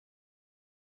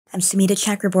I'm Sumita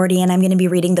Chakraborty, and I'm going to be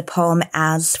reading the poem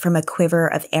As from a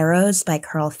Quiver of Arrows by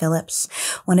Carl Phillip.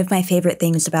 One of my favorite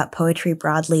things about poetry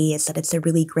broadly is that it's a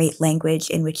really great language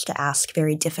in which to ask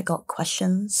very difficult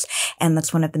questions, and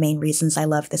that's one of the main reasons I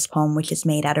love this poem, which is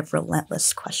made out of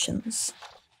relentless questions.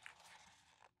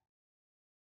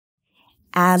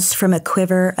 As from a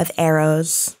Quiver of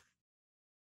Arrows.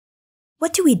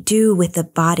 What do we do with the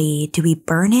body? Do we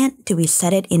burn it? Do we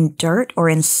set it in dirt or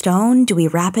in stone? Do we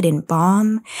wrap it in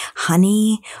balm,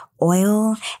 honey,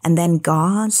 oil, and then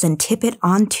gauze and tip it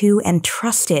onto and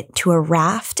trust it to a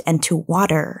raft and to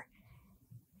water?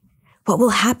 What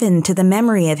will happen to the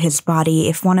memory of his body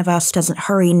if one of us doesn't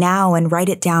hurry now and write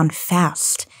it down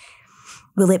fast?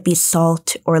 Will it be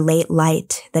salt or late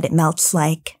light that it melts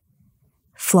like?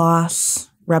 Floss,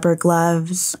 rubber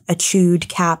gloves, a chewed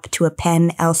cap to a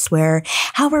pen elsewhere.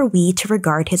 How are we to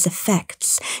regard his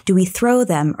effects? Do we throw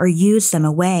them or use them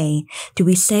away? Do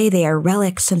we say they are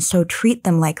relics and so treat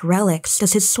them like relics?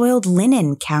 Does his soiled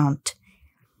linen count?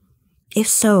 If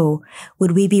so,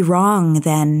 would we be wrong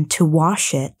then to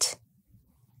wash it?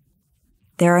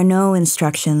 There are no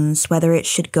instructions whether it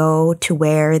should go to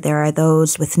where there are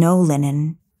those with no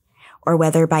linen, or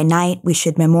whether by night we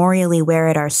should memorially wear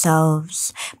it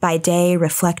ourselves, by day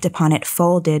reflect upon it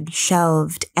folded,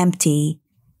 shelved, empty.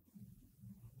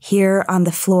 Here on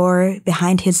the floor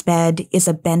behind his bed is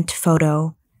a bent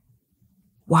photo.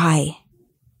 Why?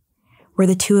 Were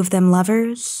the two of them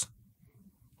lovers?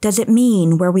 Does it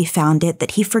mean where we found it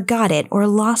that he forgot it or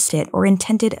lost it or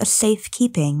intended a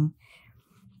safekeeping?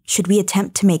 Should we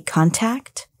attempt to make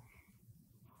contact?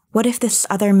 What if this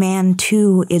other man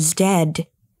too is dead?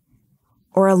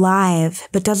 Or alive,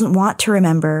 but doesn't want to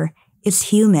remember, is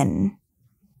human?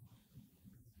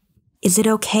 Is it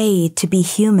okay to be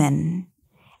human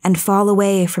and fall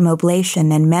away from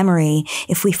oblation and memory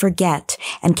if we forget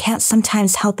and can't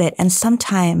sometimes help it, and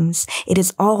sometimes it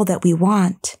is all that we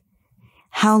want?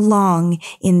 How long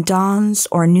in dawns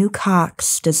or new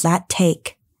cocks does that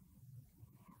take?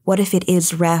 What if it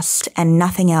is rest and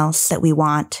nothing else that we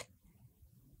want?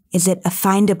 Is it a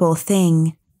findable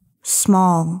thing,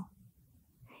 small?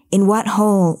 In what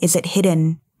hole is it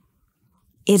hidden?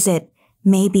 Is it,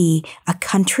 maybe, a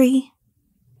country?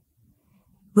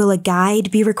 Will a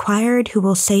guide be required who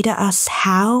will say to us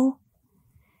how?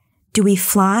 Do we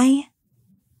fly?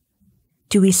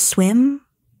 Do we swim?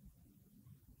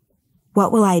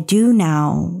 What will I do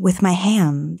now with my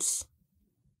hands?